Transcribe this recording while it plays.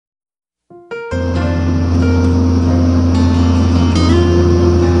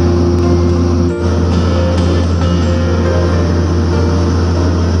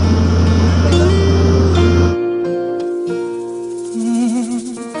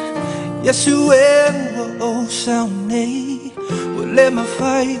Yasuengo o saunei Wale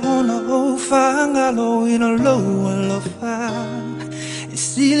mawhai ona o whangalo ina loa lofa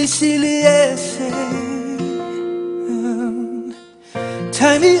Sili sili ese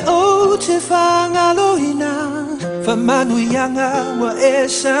Taimi o te whangalo ina Whamanu yanga wa e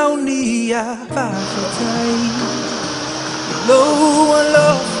saunia Whawhatai Loa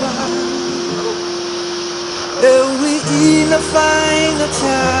lofa Ewi ina whainga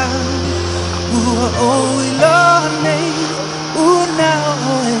tā Ua o iloha nei, ua nao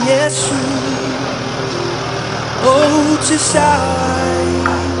o Yesu O te sawai,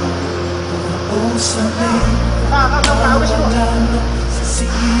 o sa nei O lalo, sa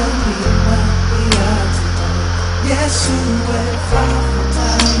siya rima i ate Yesu e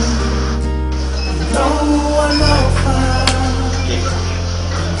whawhatai Loa lofa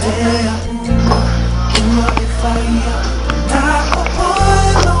Tea ua e whaia Na o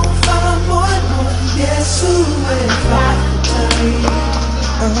oilo Yesu e whakatai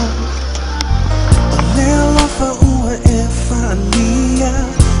Lea lofa ua e whania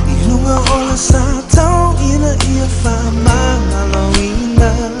I lunga o le sātau ina ia whamangalo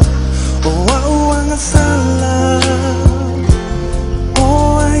ina O auanga sala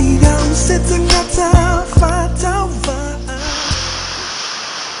O ai gau se tangata whatau wha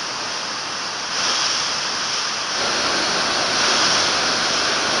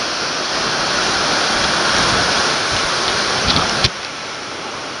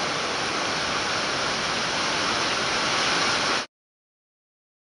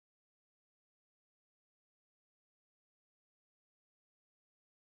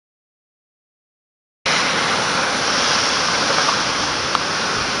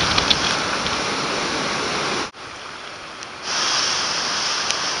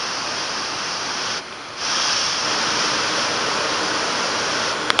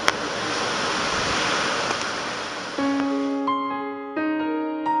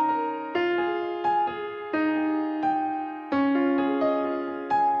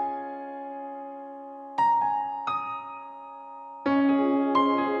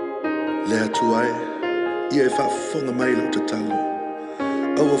Lea tuai, ia e whaafonga mai lau te talo.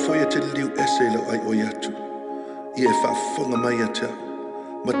 Aua whoia te liu ese lau ai o iatu. Ia e whaafonga mai a tea,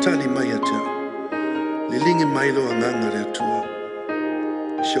 matali mai a tea. Lilingi mai lo anganga rea tua.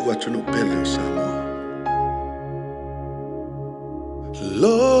 Shau atu no pele o Samoa.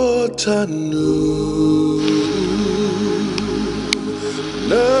 Lo tanu,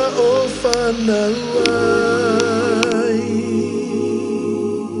 na o whanau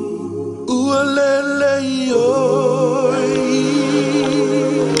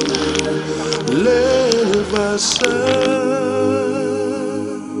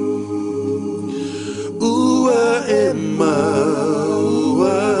Ua e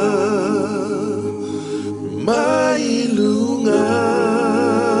maua mai lunga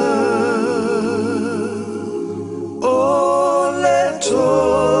O le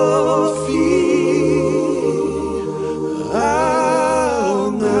tofi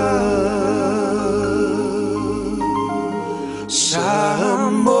aunga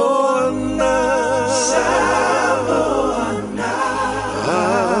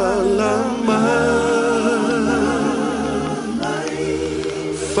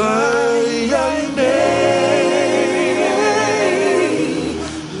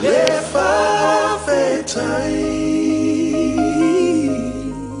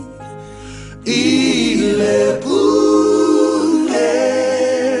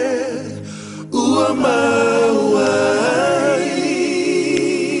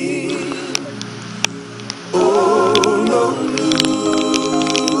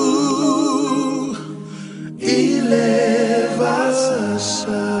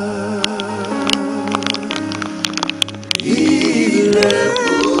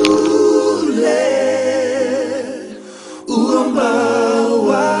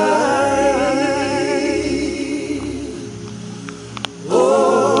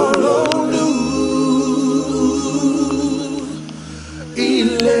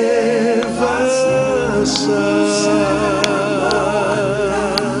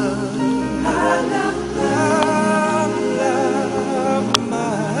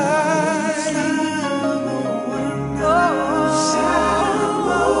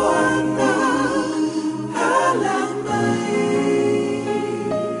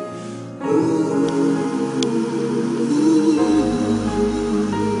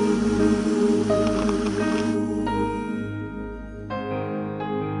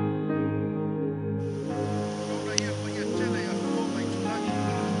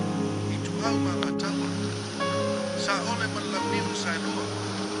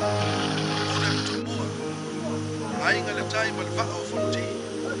tai malvao fonti.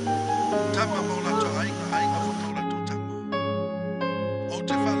 Tama maula to ainga fontola to tama. O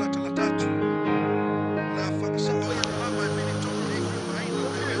te fala tala tatu. La faksa oya mama mini to ringu maina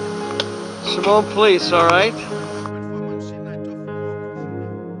te. Samoan police, all right?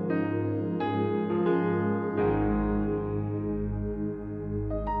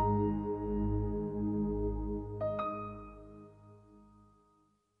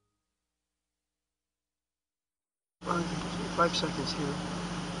 Five seconds here.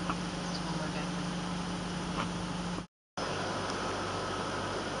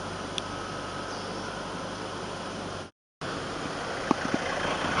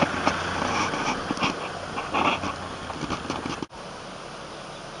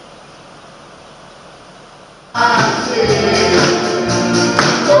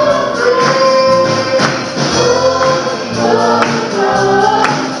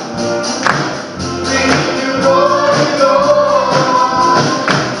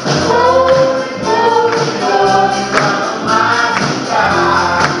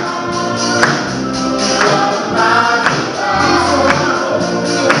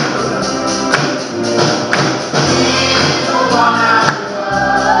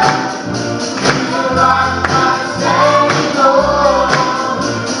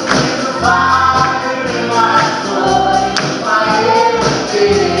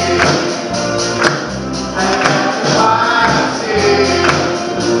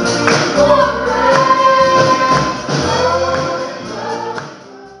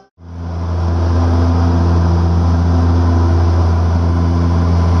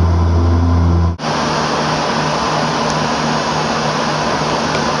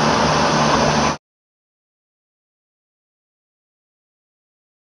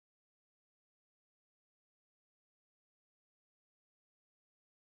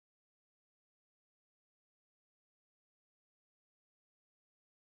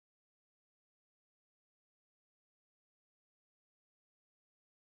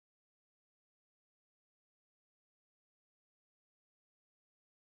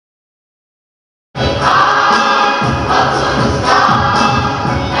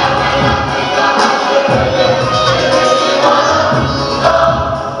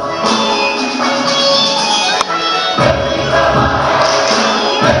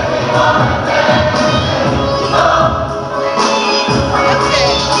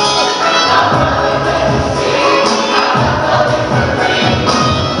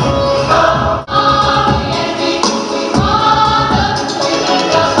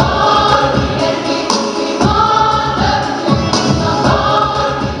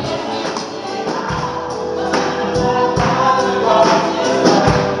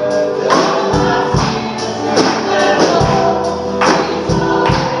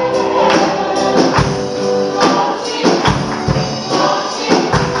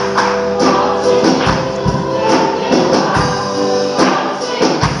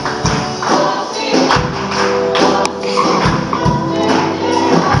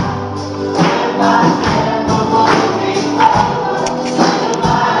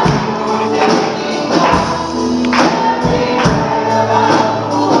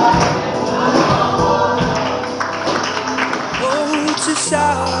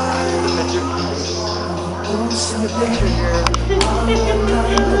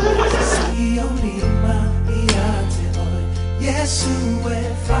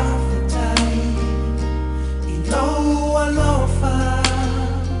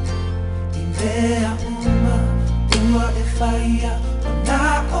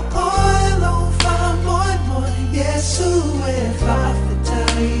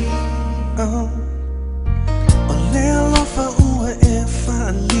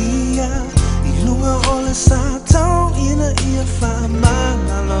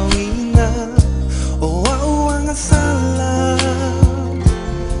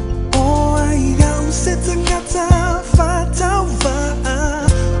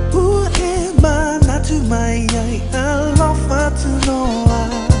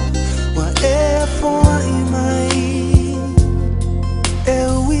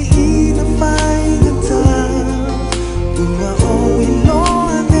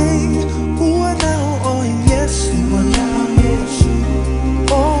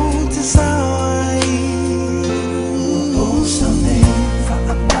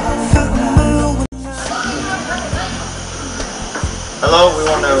 Hello, we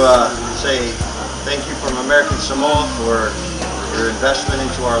want to say thank you from American Samoa for your investment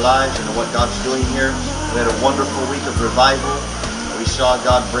into our lives and what God's doing here. We had a wonderful week of revival. We saw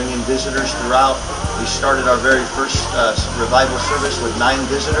God bringing visitors throughout. We started our very first revival service with 9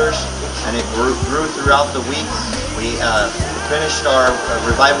 visitors. and it grew throughout the week. We finished our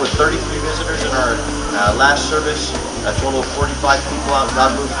revival with 33 visitors in our last service. A total of 45 people out.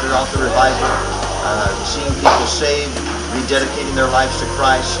 God moved throughout the revival, seeing people saved, rededicating their lives to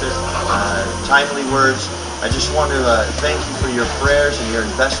Christ, timely words. I just want to thank you for your prayers and your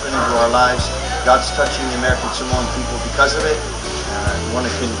investment into our lives. God's touching the American Samoan people because of it.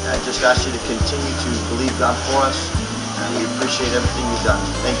 I just ask you to continue to believe God for us. We appreciate everything you've done.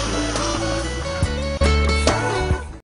 Thank you.